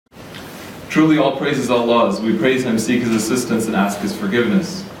Truly all praise is Allah's. We praise Him, seek His assistance, and ask His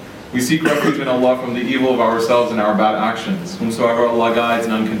forgiveness. We seek refuge in Allah from the evil of ourselves and our bad actions. Whomsoever Allah guides,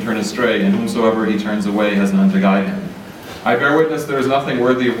 none can turn astray, and whomsoever He turns away has none to guide him. I bear witness there is nothing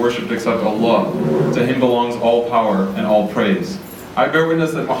worthy of worship except Allah. To Him belongs all power and all praise. I bear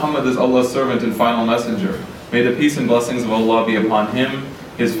witness that Muhammad is Allah's servant and final messenger. May the peace and blessings of Allah be upon him,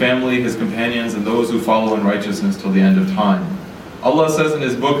 his family, his companions, and those who follow in righteousness till the end of time. Allah says in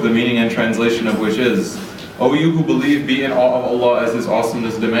His book, the meaning and translation of which is, O you who believe, be in awe of Allah as His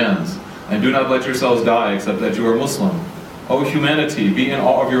awesomeness demands, and do not let yourselves die except that you are Muslim. O humanity, be in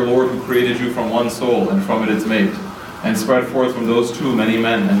awe of your Lord who created you from one soul and from it its mate, and spread forth from those two many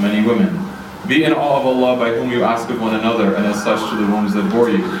men and many women. Be in awe of Allah by whom you ask of one another, and as such to the wombs that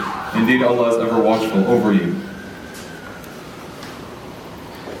bore you. Indeed, Allah is ever watchful over you.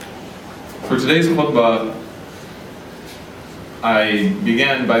 For today's khutbah, I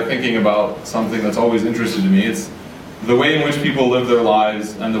began by thinking about something that's always interested me. It's the way in which people live their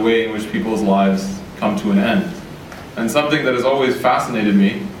lives and the way in which people's lives come to an end. And something that has always fascinated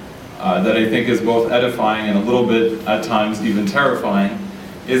me, that I think is both edifying and a little bit, at times, even terrifying,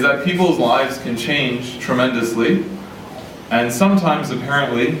 is that people's lives can change tremendously, and sometimes,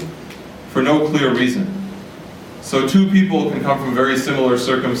 apparently, for no clear reason. So two people can come from very similar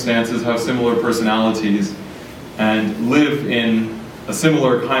circumstances, have similar personalities, and live in a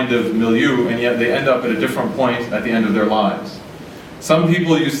similar kind of milieu, and yet they end up at a different point at the end of their lives. Some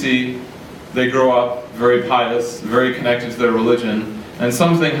people, you see, they grow up very pious, very connected to their religion, and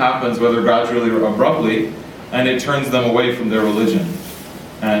something happens, whether gradually or abruptly, and it turns them away from their religion,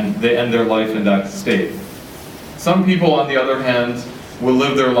 and they end their life in that state. Some people, on the other hand, will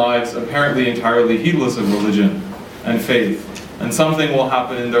live their lives apparently entirely heedless of religion and faith, and something will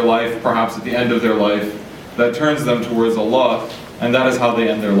happen in their life, perhaps at the end of their life, that turns them towards Allah, and that is how they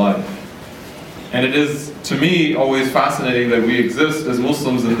end their life. And it is, to me, always fascinating that we exist as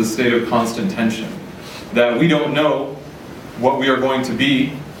Muslims in this state of constant tension, that we don't know what we are going to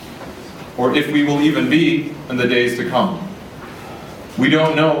be, or if we will even be in the days to come. We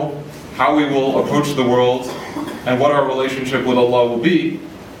don't know how we will approach the world and what our relationship with Allah will be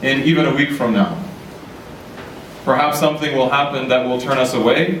in even a week from now. Perhaps something will happen that will turn us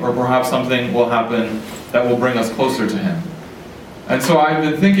away, or perhaps something will happen that will bring us closer to Him. And so I've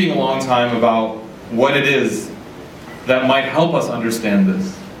been thinking a long time about what it is that might help us understand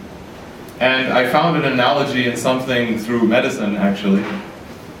this. And I found an analogy in something through medicine, actually,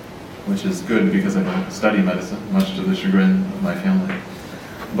 which is good because I don't study medicine, much to the chagrin of my family.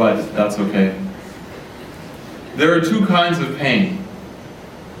 But that's okay. There are two kinds of pain.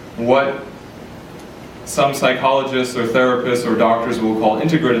 What some psychologists or therapists or doctors will call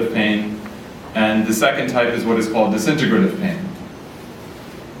integrative pain, and the second type is what is called disintegrative pain.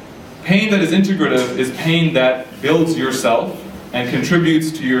 Pain that is integrative is pain that builds yourself and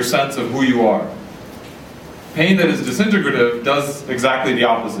contributes to your sense of who you are. Pain that is disintegrative does exactly the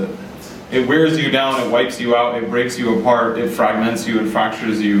opposite. It wears you down, it wipes you out, it breaks you apart, it fragments you, it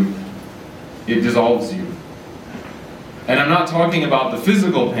fractures you, it dissolves you. And I'm not talking about the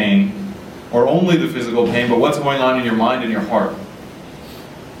physical pain, or only the physical pain, but what's going on in your mind and your heart.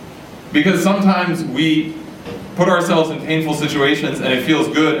 Because sometimes we put ourselves in painful situations and it feels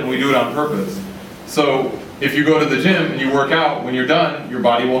good and we do it on purpose. So if you go to the gym and you work out, when you're done, your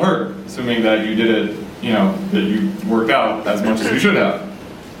body will hurt, assuming that you did it, that you worked out as much as you should have.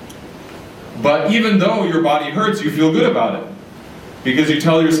 But even though your body hurts, you feel good about it. Because you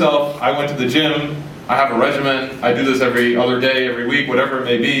tell yourself, I went to the gym, I have a regimen, I do this every other day, every week, whatever it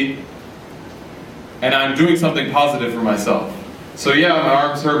may be, and I'm doing something positive for myself. So yeah, my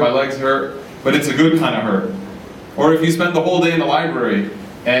arms hurt, my legs hurt, but it's a good kind of hurt. Or if you spend the whole day in the library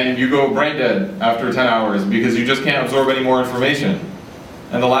and you go brain dead after 10 hours because you just can't absorb any more information,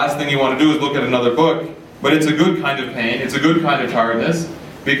 and the last thing you want to do is look at another book, but it's a good kind of pain, it's a good kind of tiredness,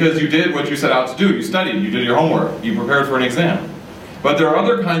 because you did what you set out to do. You studied, you did your homework, you prepared for an exam. But there are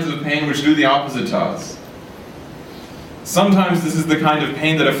other kinds of pain which do the opposite to us. Sometimes this is the kind of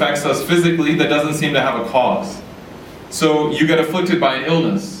pain that affects us physically that doesn't seem to have a cause. So you get afflicted by an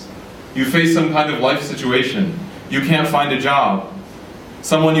illness, you face some kind of life situation, you can't find a job,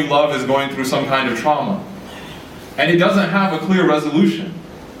 someone you love is going through some kind of trauma, and it doesn't have a clear resolution.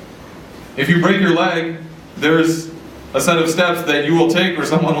 If you break your leg, there's a set of steps that you will take or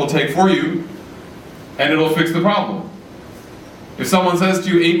someone will take for you, and it'll fix the problem. If someone says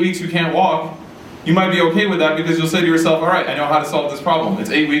to you, 8 weeks you can't walk, you might be okay with that because you'll say to yourself, alright, I know how to solve this problem. It's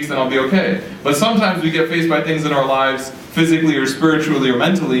 8 weeks, then I'll be okay. But sometimes we get faced by things in our lives, physically or spiritually or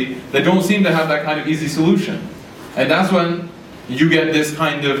mentally, that don't seem to have that kind of easy solution. And that's when, you get this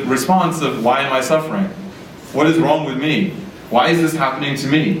kind of response of, why am I suffering? What is wrong with me? Why is this happening to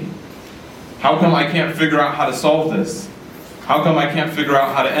me? How come I can't figure out how to solve this? How come I can't figure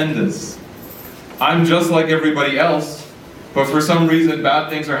out how to end this? I'm just like everybody else, but for some reason bad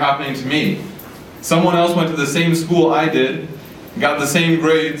things are happening to me. Someone else went to the same school I did, got the same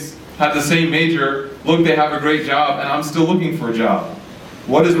grades, had the same major, look, they have a great job, and I'm still looking for a job.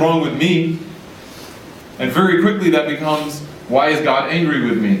 What is wrong with me? And very quickly that becomes, why is God angry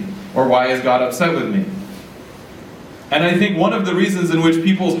with me? Or why is God upset with me? And I think one of the reasons in which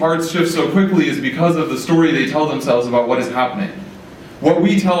people's hearts shift so quickly is because of the story they tell themselves about what is happening. What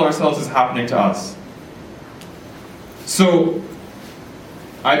we tell ourselves is happening to us. So,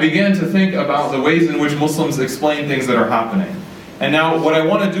 I began to think about the ways in which Muslims explain things that are happening. And now what I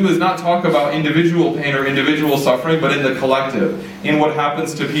want to do is not talk about individual pain or individual suffering, but in the collective, in what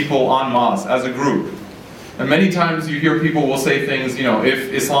happens to people en masse, as a group. And many times you hear people will say things, you know,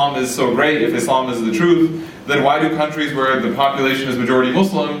 if Islam is so great, if Islam is the truth, then why do countries where the population is majority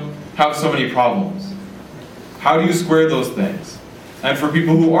Muslim have so many problems? How do you square those things? And for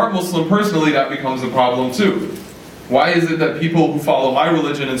people who are Muslim personally, that becomes a problem too. Why is it that people who follow my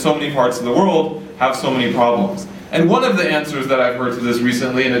religion in so many parts of the world have so many problems? And one of the answers that I've heard to this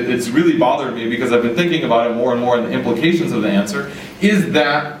recently, and it's really bothered me because I've been thinking about it more and more and the implications of the answer, is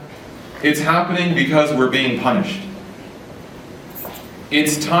that it's happening because we're being punished.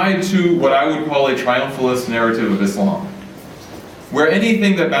 It's tied to what I would call a triumphalist narrative of Islam, where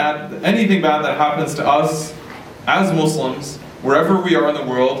anything bad that happens to us as Muslims, wherever we are in the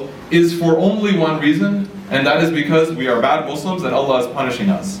world, is for only one reason, and that is because we are bad Muslims and Allah is punishing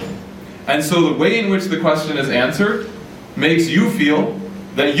us. And so the way in which the question is answered makes you feel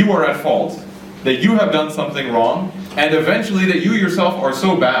that you are at fault, that you have done something wrong, and eventually that you yourself are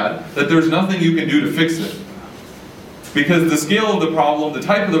so bad that there's nothing you can do to fix it. Because the scale of the problem, the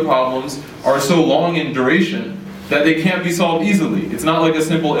type of the problems, are so long in duration that they can't be solved easily. It's not like a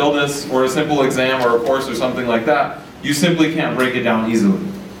simple illness or a simple exam or a course or something like that. You simply can't break it down easily.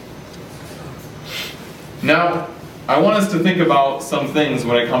 Now, I want us to think about some things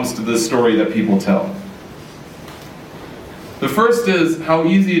when it comes to this story that people tell. The first is how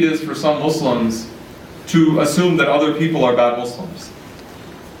easy it is for some Muslims to assume that other people are bad Muslims.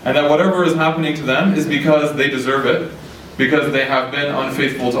 And that whatever is happening to them is because they deserve it, because they have been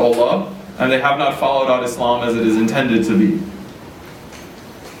unfaithful to Allah, and they have not followed out Islam as it is intended to be.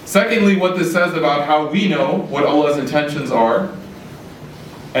 Secondly, what this says about how we know what Allah's intentions are,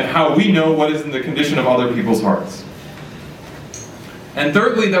 and how we know what is in the condition of other people's hearts. And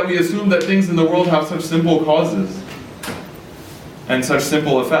thirdly, that we assume that things in the world have such simple causes, and such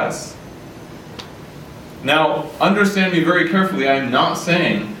simple effects. Now, understand me very carefully, I am not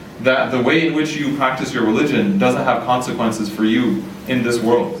saying that the way in which you practice your religion doesn't have consequences for you in this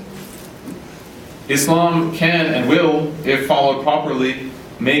world. Islam can and will, if followed properly,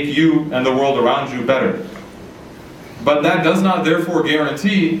 make you and the world around you better. But that does not therefore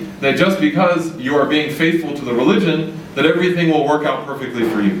guarantee that just because you are being faithful to the religion, that everything will work out perfectly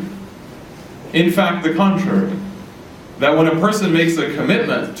for you. In fact, the contrary. That when a person makes a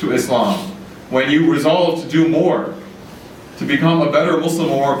commitment to Islam, when you resolve to do more, to become a better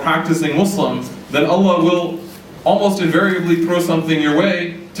Muslim or a practicing Muslim, then Allah will almost invariably throw something your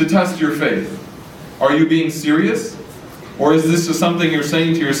way to test your faith. Are you being serious? Or is this just something you're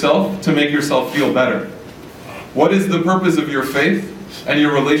saying to yourself to make yourself feel better? What is the purpose of your faith and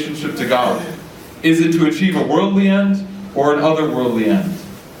your relationship to God? Is it to achieve a worldly end or an otherworldly end?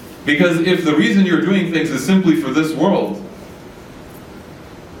 Because if the reason you're doing things is simply for this world,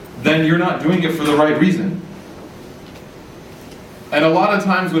 then you're not doing it for the right reason. And a lot of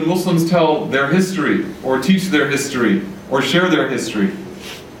times when Muslims tell their history, or teach their history, or share their history,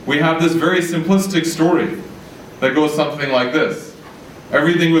 we have this very simplistic story that goes something like this.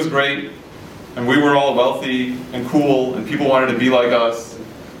 Everything was great, and we were all wealthy and cool, and people wanted to be like us,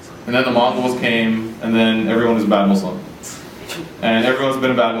 and then the Mongols came, and then everyone was a bad Muslim. And everyone's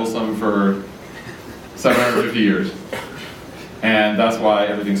been a bad Muslim for 750 years. And that's why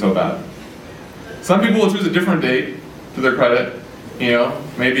everything's so bad. Some people will choose a different date, to their credit. You know,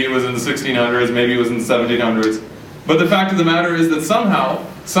 maybe it was in the 1600s, maybe it was in the 1700s. But the fact of the matter is that somehow,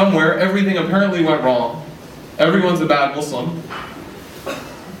 somewhere, everything apparently went wrong. Everyone's a bad Muslim.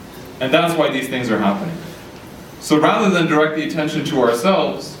 And that's why these things are happening. So rather than direct the attention to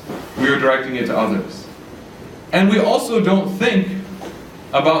ourselves, we are directing it to others. And we also don't think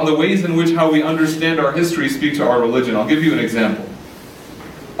about the ways in which how we understand our history speak to our religion. I'll give you an example.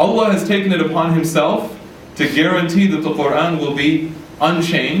 Allah has taken it upon Himself to guarantee that the Qur'an will be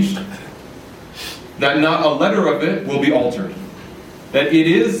unchanged, that not a letter of it will be altered. that it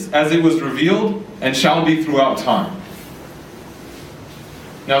is as it was revealed and shall be throughout time.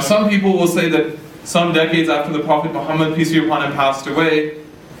 Now some people will say that some decades after the Prophet Muhammad, peace be upon him, passed away,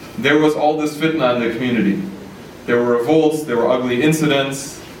 there was all this fitna in the community. There were revolts, there were ugly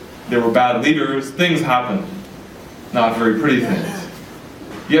incidents, there were bad leaders, things happened. Not very pretty things.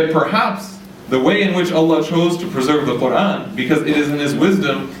 Yet perhaps the way in which Allah chose to preserve the Qur'an, because it is in His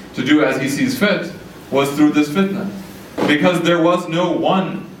wisdom to do as He sees fit, was through this fitna. Because there was no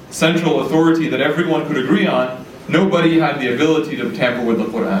one central authority that everyone could agree on, nobody had the ability to tamper with the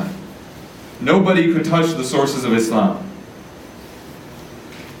Qur'an. Nobody could touch the sources of Islam.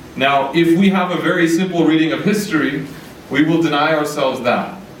 Now, if we have a very simple reading of history, we will deny ourselves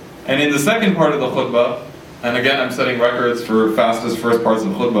that. And in the second part of the khutbah, and again I'm setting records for fastest first parts of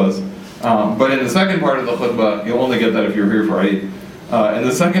khutbahs, but in the second part of the khutbah, you'll only get that if you're here for Eid. In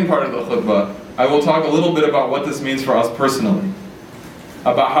the second part of the khutbah, I will talk a little bit about what this means for us personally,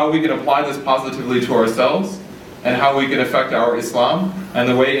 about how we can apply this positively to ourselves, and how we can affect our Islam, and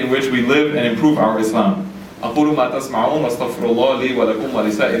the way in which we live and improve our Islam. أقول ما تسمعون واستغفر الله لي ولكم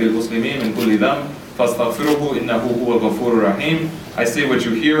ولسائر المسلمين من كل ذنب فاستغفروه إنه هو الغفور الرحيم. I say what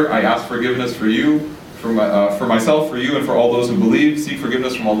you hear. I ask forgiveness for you, for myself, for you, and for all those who believe. Seek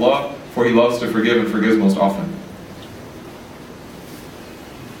forgiveness from Allah, for He loves to forgive and forgives most often.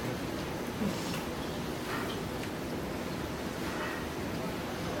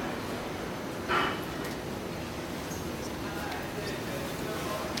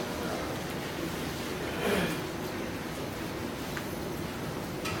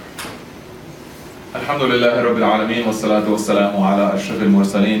 Alhamdulillah Rabbil Alameen wa salatu wa salamu ala ashrafil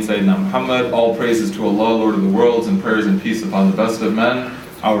mursaleen Sayyidina Muhammad. All praises to Allah, Lord of the worlds, and prayers and peace upon the best of men,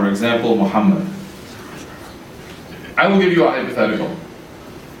 our example Muhammad. I will give you a hypothetical.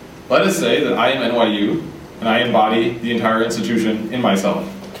 Let us say that I am NYU, and I embody the entire institution in myself.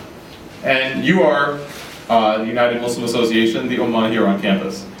 And you are the United Muslim Association, the Ummah here on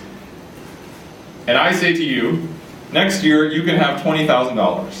campus. And I say to you, next year you can have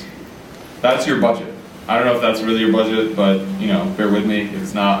 $20,000. That's your budget. I don't know if that's really your budget, but bear with me. If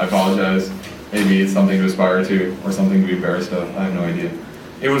it's not, I apologize. Maybe it's something to aspire to, or something to be embarrassed of. I have no idea.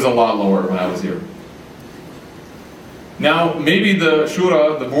 It was a lot lower when I was here. Now, maybe the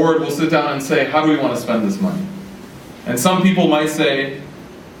shura, the board, will sit down and say, how do we want to spend this money? And some people might say,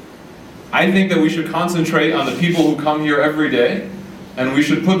 I think that we should concentrate on the people who come here every day, and we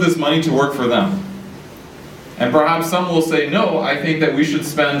should put this money to work for them. And perhaps some will say, no, I think that we should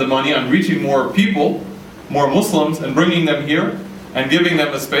spend the money on reaching more people, more Muslims, and bringing them here, and giving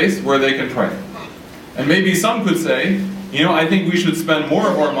them a space where they can pray. And maybe some could say, I think we should spend more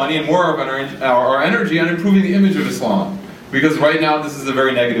of our money and more of our energy on improving the image of Islam. Because right now this is a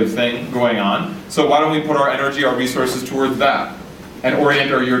very negative thing going on, so why don't we put our energy, our resources towards that, and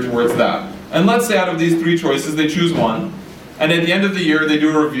orient our year towards that. And let's say out of these three choices they choose one, and at the end of the year they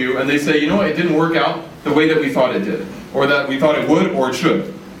do a review, and they say, it didn't work out the way that we thought it did, or that we thought it would or it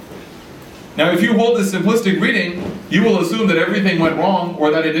should. Now if you hold this simplistic reading, you will assume that everything went wrong,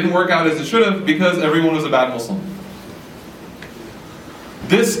 or that it didn't work out as it should have because everyone was a bad Muslim.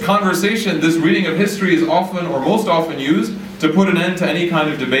 This conversation, this reading of history is often, or most often, used to put an end to any kind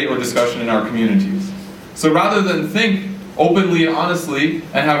of debate or discussion in our communities. So rather than think openly and honestly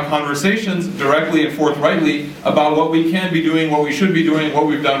and have conversations directly and forthrightly about what we can be doing, what we should be doing, what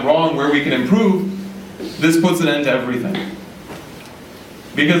we've done wrong, where we can improve, this puts an end to everything.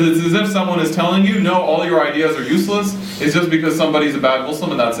 Because it's as if someone is telling you, no, all your ideas are useless, it's just because somebody's a bad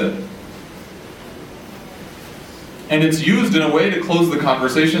Muslim and that's it. And it's used in a way to close the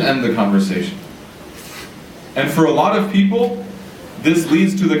conversation, end the conversation. And for a lot of people, this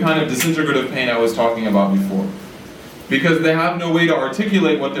leads to the kind of disintegrative pain I was talking about before. Because they have no way to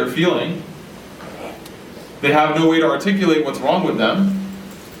articulate what they're feeling, they have no way to articulate what's wrong with them,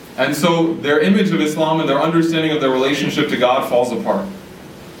 and so their image of Islam and their understanding of their relationship to God falls apart.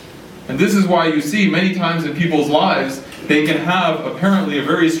 And this is why you see many times in people's lives, they can have apparently a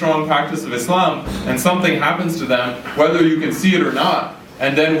very strong practice of Islam, and something happens to them, whether you can see it or not,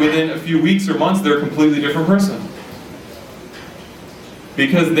 and then within a few weeks or months they're a completely different person.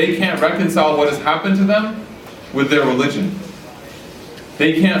 Because they can't reconcile what has happened to them with their religion.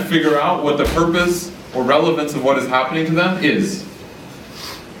 They can't figure out what the purpose or relevance of what is happening to them is.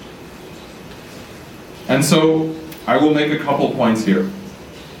 And so, I will make a couple points here.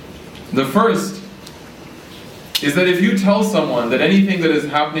 The first is that if you tell someone that anything that is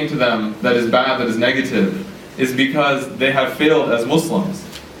happening to them that is bad, that is negative, is because they have failed as Muslims,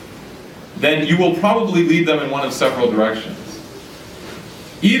 then you will probably lead them in one of several directions.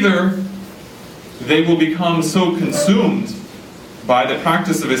 Either they will become so consumed by the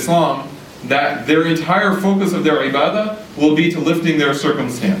practice of Islam that their entire focus of their ibadah will be to lifting their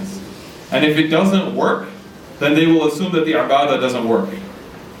circumstance. And if it doesn't work, then they will assume that the ibadah doesn't work.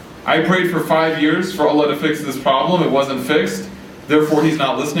 I prayed for 5 years for Allah to fix this problem, it wasn't fixed, therefore He's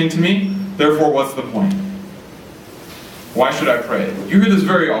not listening to me, therefore what's the point? Why should I pray? You hear this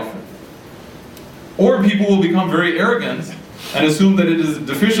very often. Or people will become very arrogant and assume that it is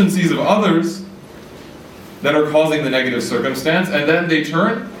deficiencies of others that are causing the negative circumstance, and then they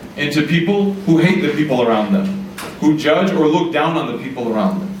turn into people who hate the people around them, who judge or look down on the people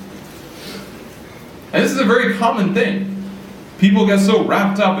around them. And this is a very common thing. People get so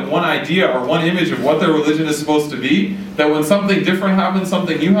wrapped up in one idea or one image of what their religion is supposed to be, that when something different happens,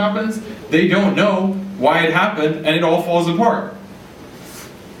 something new happens, they don't know why it happened, and it all falls apart.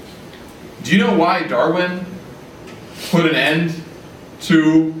 Do you know why Darwin put an end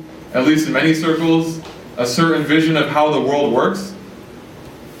to, at least in many circles, a certain vision of how the world works?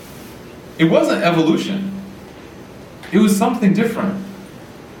 It wasn't evolution. It was something different.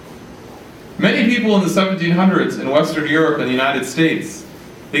 Many people in the 1700s in Western Europe and the United States,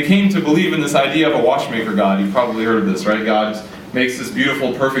 they came to believe in this idea of a watchmaker God. You've probably heard of this, right? God makes this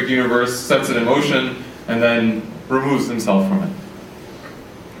beautiful, perfect universe, sets it in motion, and then removes himself from it.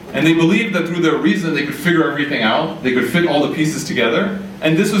 And they believed that through their reason they could figure everything out, they could fit all the pieces together,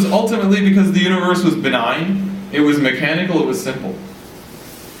 and this was ultimately because the universe was benign, it was mechanical, it was simple.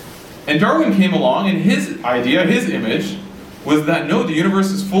 And Darwin came along, and his idea, his image, was that no, the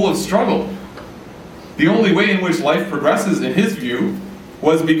universe is full of struggle. The only way in which life progresses, in his view,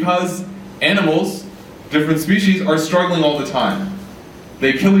 was because animals, different species, are struggling all the time.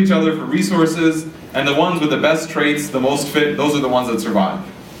 They kill each other for resources, and the ones with the best traits, the most fit, those are the ones that survive.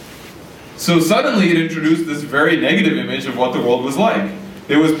 So suddenly it introduced this very negative image of what the world was like.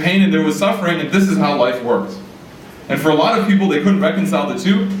 There was pain and there was suffering, and this is how life worked. And for a lot of people, they couldn't reconcile the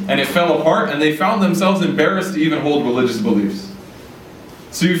two, and it fell apart, and they found themselves embarrassed to even hold religious beliefs.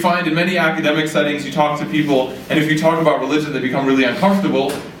 So you find in many academic settings, you talk to people, and if you talk about religion, they become really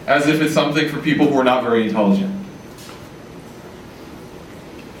uncomfortable, as if it's something for people who are not very intelligent.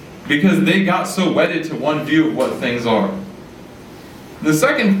 Because they got so wedded to one view of what things are. The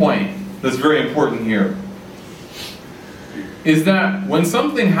second point that's very important here is that when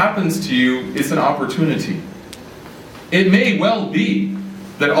something happens to you, it's an opportunity. It may well be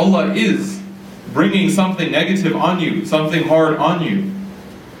that Allah is bringing something negative on you, something hard on you.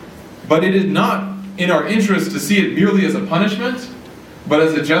 But it is not in our interest to see it merely as a punishment, but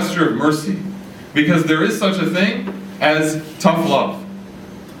as a gesture of mercy. Because there is such a thing as tough love.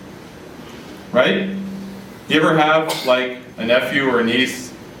 Right? You ever have like a nephew or a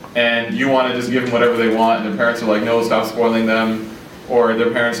niece and you want to just give them whatever they want, and their parents are like, no, stop spoiling them. Or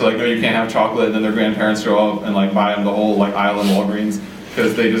their parents are like, no, you can't have chocolate, and then their grandparents show up and like buy them the whole like aisle in Walgreens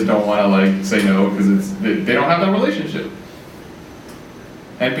because they just don't want to like say no because they don't have that relationship.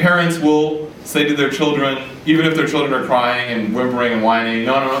 And parents will say to their children, even if their children are crying and whimpering and whining,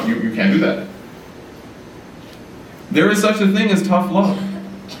 no, no, no, you can't do that. There is such a thing as tough love.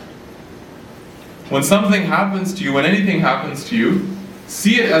 When something happens to you, when anything happens to you,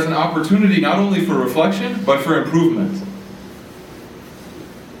 see it as an opportunity not only for reflection, but for improvement.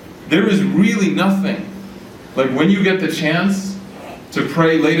 There is really nothing like when you get the chance to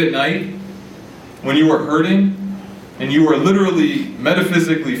pray late at night, when you are hurting, and you are literally,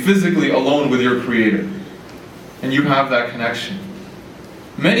 metaphysically, physically alone with your Creator, and you have that connection.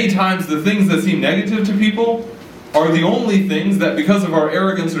 Many times the things that seem negative to people are the only things that, because of our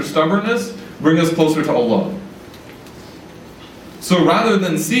arrogance or stubbornness, bring us closer to Allah. So rather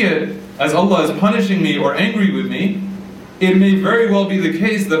than see it as Allah is punishing me or angry with me, it may very well be the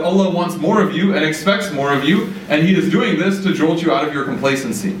case that Allah wants more of you and expects more of you, and He is doing this to jolt you out of your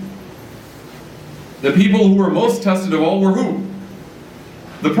complacency. The people who were most tested of all were who?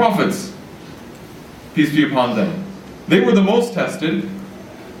 The prophets, peace be upon them. They were the most tested,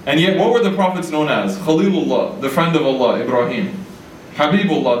 and yet what were the prophets known as? Khalilullah, the friend of Allah, Ibrahim.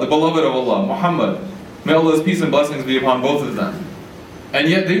 Habibullah, the beloved of Allah, Muhammad. May Allah's peace and blessings be upon both of them. And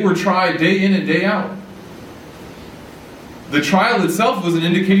yet they were tried day in and day out. The trial itself was an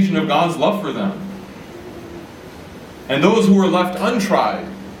indication of God's love for them. And those who were left untried,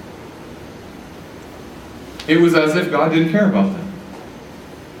 it was as if God didn't care about them.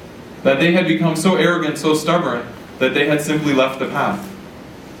 That they had become so arrogant, so stubborn, that they had simply left the path.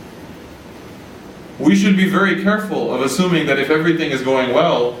 We should be very careful of assuming that if everything is going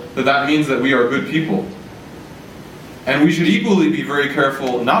well, that means that we are good people. And we should equally be very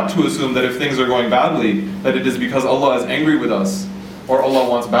careful not to assume that if things are going badly, that it is because Allah is angry with us, or Allah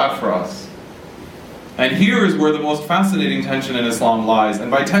wants bad for us. And here is where the most fascinating tension in Islam lies. And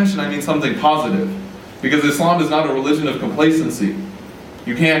by tension I mean something positive. Because Islam is not a religion of complacency.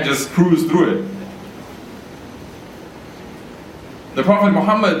 You can't just cruise through it. The Prophet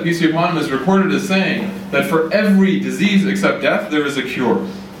Muhammad, peace be upon him, is recorded as saying that for every disease except death, there is a cure.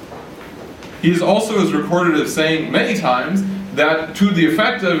 He is also as recorded as saying many times that to the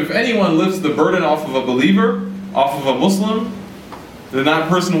effect of if anyone lifts the burden off of a believer, off of a Muslim, then that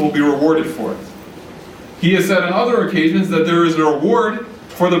person will be rewarded for it. He has said on other occasions that there is a reward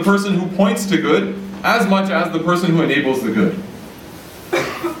for the person who points to good as much as the person who enables the good.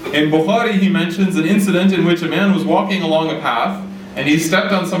 In Bukhari he mentions an incident in which a man was walking along a path and he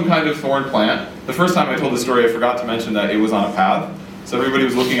stepped on some kind of thorn plant. The first time I told the story I forgot to mention that it was on a path. So everybody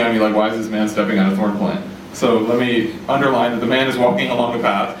was looking at me like, why is this man stepping on a thorn plant? So let me underline that the man is walking along a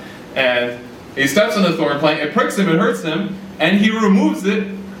path and he steps on the thorn plant, it pricks him, it hurts him, and he removes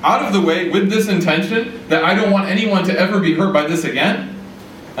it out of the way with this intention that I don't want anyone to ever be hurt by this again.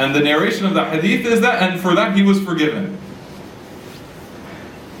 And the narration of the hadith is that, and for that he was forgiven.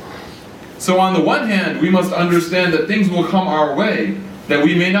 So on the one hand, we must understand that things will come our way that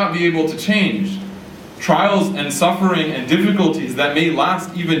we may not be able to change. Trials and suffering and difficulties that may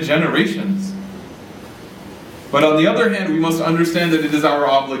last even generations. But on the other hand, we must understand that it is our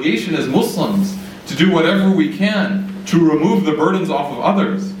obligation as Muslims to do whatever we can to remove the burdens off of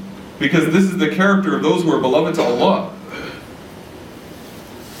others. Because this is the character of those who are beloved to Allah.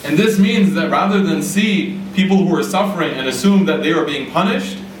 And this means that rather than see people who are suffering and assume that they are being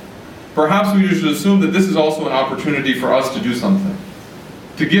punished, perhaps we should assume that this is also an opportunity for us to do something.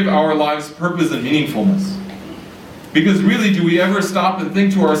 To give our lives purpose and meaningfulness. Because really, do we ever stop and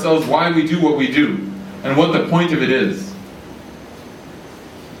think to ourselves why we do what we do? And what the point of it is?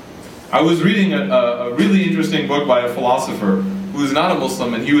 I was reading a really interesting book by a philosopher who is not a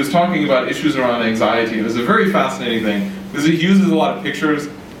Muslim, and he was talking about issues around anxiety. It was a very fascinating thing, because he uses a lot of pictures,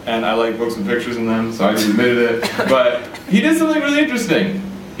 and I like books with pictures in them, so I just admitted it. But he did something really interesting.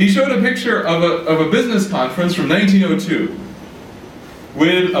 He showed a picture of a business conference from 1902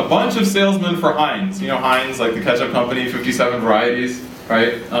 with a bunch of salesmen for Heinz. You know Heinz, like the ketchup company, 57 varieties, right?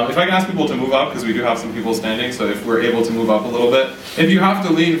 If I can ask people to move up, because we do have some people standing, so if we're able to move up a little bit. If you have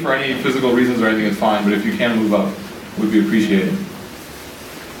to lean for any physical reasons or anything, it's fine, but if you can move up, it would be appreciated.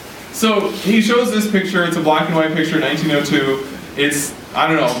 So he shows this picture, it's a black and white picture, 1902. It's, I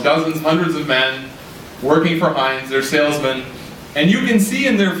don't know, dozens, hundreds of men working for Heinz, they're salesmen, and you can see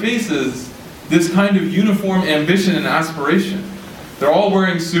in their faces this kind of uniform ambition and aspiration. They're all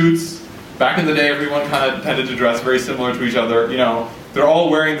wearing suits. Back in the day, everyone kind of tended to dress very similar to each other. You know, they're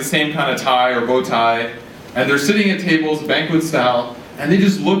all wearing the same kind of tie or bow tie, and they're sitting at tables, banquet style, and they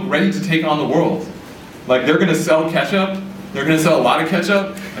just look ready to take on the world. Like they're going to sell ketchup, they're going to sell a lot of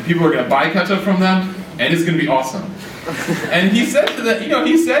ketchup, and people are going to buy ketchup from them, and it's going to be awesome. And he said to them, you know,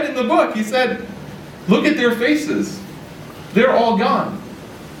 he said in the book, he said, look at their faces. They're all gone.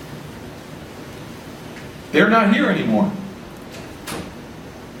 They're not here anymore.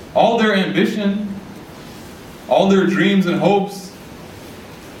 All their ambition, all their dreams and hopes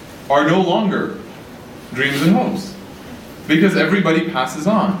are no longer dreams and hopes. Because everybody passes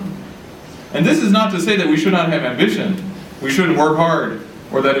on. And this is not to say that we should not have ambition. We shouldn't work hard,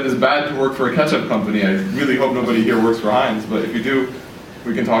 or that it is bad to work for a ketchup company. I really hope nobody here works for Heinz, but if you do,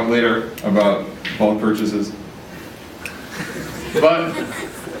 we can talk later about bulk purchases. But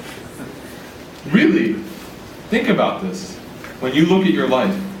really, think about this. When you look at your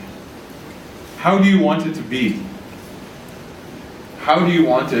life, how do you want it to be? How do you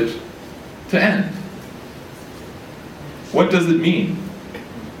want it to end? What does it mean?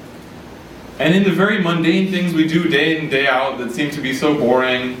 And in the very mundane things we do day in, day out that seem to be so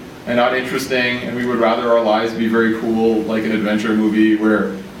boring and not interesting, and we would rather our lives be very cool, like an adventure movie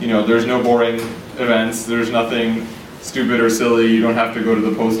where, you know, there's no boring events, there's nothing stupid or silly, you don't have to go to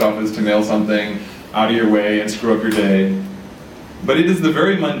the post office to mail something out of your way and screw up your day. But it is the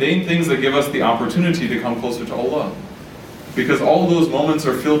very mundane things that give us the opportunity to come closer to Allah. Because all those moments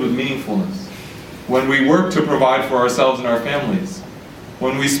are filled with meaningfulness. When we work to provide for ourselves and our families,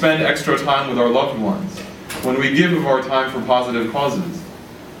 when we spend extra time with our loved ones, when we give of our time for positive causes.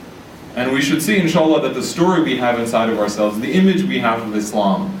 And we should see, inshallah, that the story we have inside of ourselves, the image we have of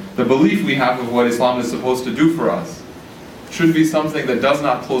Islam, the belief we have of what Islam is supposed to do for us, should be something that does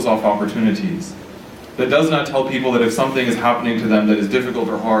not close off opportunities, that does not tell people that if something is happening to them that is difficult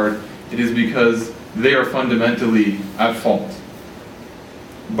or hard, it is because they are fundamentally at fault.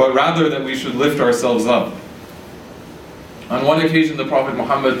 But rather that we should lift ourselves up. On one occasion, the Prophet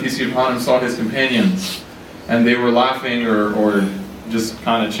Muhammad, peace be upon him, saw his companions, and they were laughing or just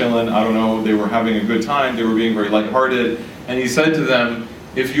kind of chilling, I don't know, they were having a good time, they were being very lighthearted, and he said to them,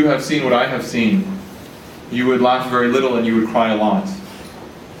 if you have seen what I have seen, you would laugh very little and you would cry a lot.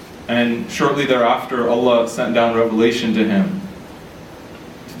 And shortly thereafter, Allah sent down revelation to him,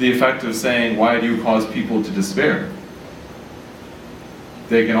 to the effect of saying, why do you cause people to despair?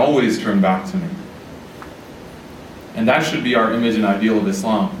 They can always turn back to me. And that should be our image and ideal of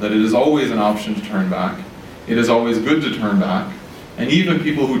Islam, that it is always an option to turn back. It is always good to turn back. And even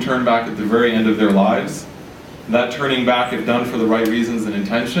people who turn back at the very end of their lives, that turning back, if done for the right reasons and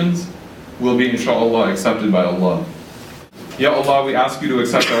intentions, will be inshaAllah accepted by Allah. Ya Allah, we ask you to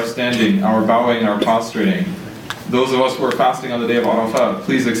accept our standing, our bowing, and our prostrating. Those of us who are fasting on the day of Arafah,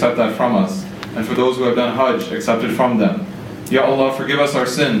 please accept that from us. And for those who have done Hajj, accept it from them. Ya Allah, forgive us our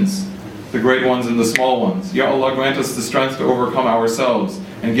sins, the great ones and the small ones. Ya Allah, grant us the strength to overcome ourselves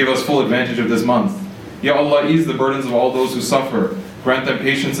and give us full advantage of this month. Ya Allah, ease the burdens of all those who suffer, grant them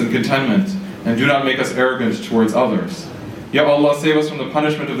patience and contentment, and do not make us arrogant towards others. Ya Allah, save us from the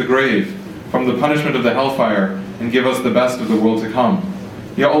punishment of the grave, from the punishment of the hellfire, and give us the best of the world to come.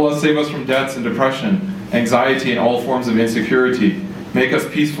 Ya Allah, save us from debts and depression, anxiety and all forms of insecurity. Make us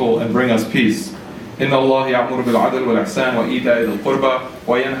peaceful and bring us peace. إن الله يأمر بالعدل والإحسان وإيتاء ذي القربى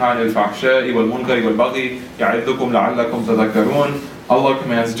وينهى عن الفحشاء والمنكر والبغي يعظكم لعلكم تذكرون. Allah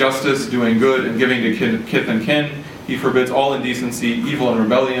commands justice, doing good, and giving to kith and kin. He forbids all indecency, evil, and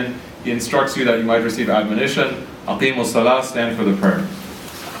rebellion. He instructs you that you might receive admonition. Aqimus salah, stand for the prayer.